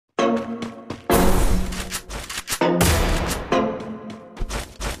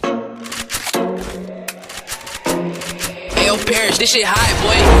parents. This shit high,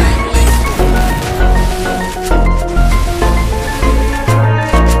 boy.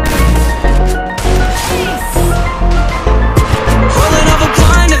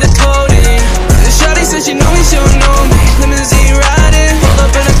 She know me, she don't know me. Limousine riding, pull up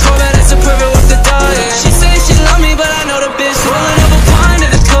in a Corvette, that's a perfect with the diet. She say she love me, but I know the bitch rolling up a pint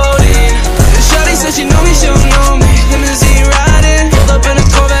of the codeine. Shawty said she know me, she don't know me. Limousine riding, pull up in a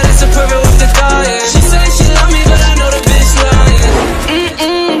Corvette, that's a perfect with the diet. She say she love me, but I know the bitch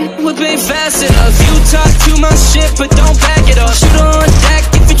lying. Whip ain't fast enough. You talk too much shit, but don't back it up. Shoot her on deck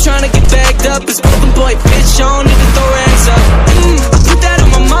if you're trying to get backed up. It's open boy, bitch, I don't need to throw hands up. I put that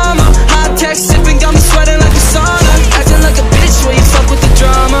on my mama. High tech sipping, got me sweating like a sauna. Acting like a bitch where you fuck with the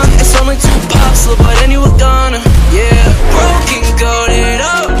drama. It's only 2 pops, little boy, then you a goner. Yeah, broken, goated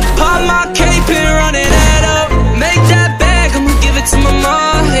up. Pop my cape and run it head up. Make that bag, I'ma give it to my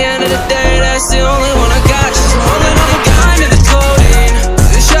mom. At the end of the day, that's the only one I got. She's rolling up a kind of the codeine.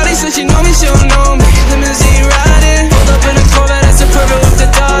 Shawty said she know me, she don't know me. Limousine riding, pulled up in a Corvette, that's a perfect with the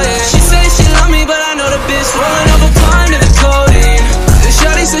diet. She say she love me, but I know the bitch rolling up a kind of the codeine.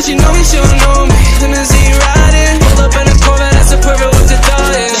 Shawty said she know me, she don't know me. Limousine riding, pulled up in a Corvette, that's a perfect with the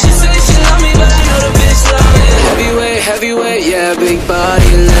diet. She say she love me, but I know the bitch lying. Heavyweight, heavyweight, yeah, big body,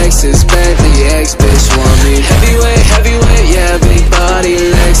 Lexus, Bentley, ex-bitch want me. Heavyweight, heavyweight, yeah, big body,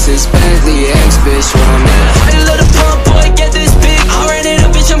 Lexus, Bentley, ex-bitch want me. How you let a pump boy get this big? I ran it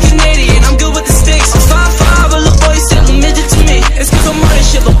up, bitch, I'm Canadian, I'm good with the sticks. I'm 5'5", a little boy still a midget to me. It's cause I'm running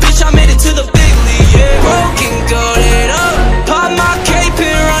shit, little bitch, I made it to the big league, yeah. Broken, goated up.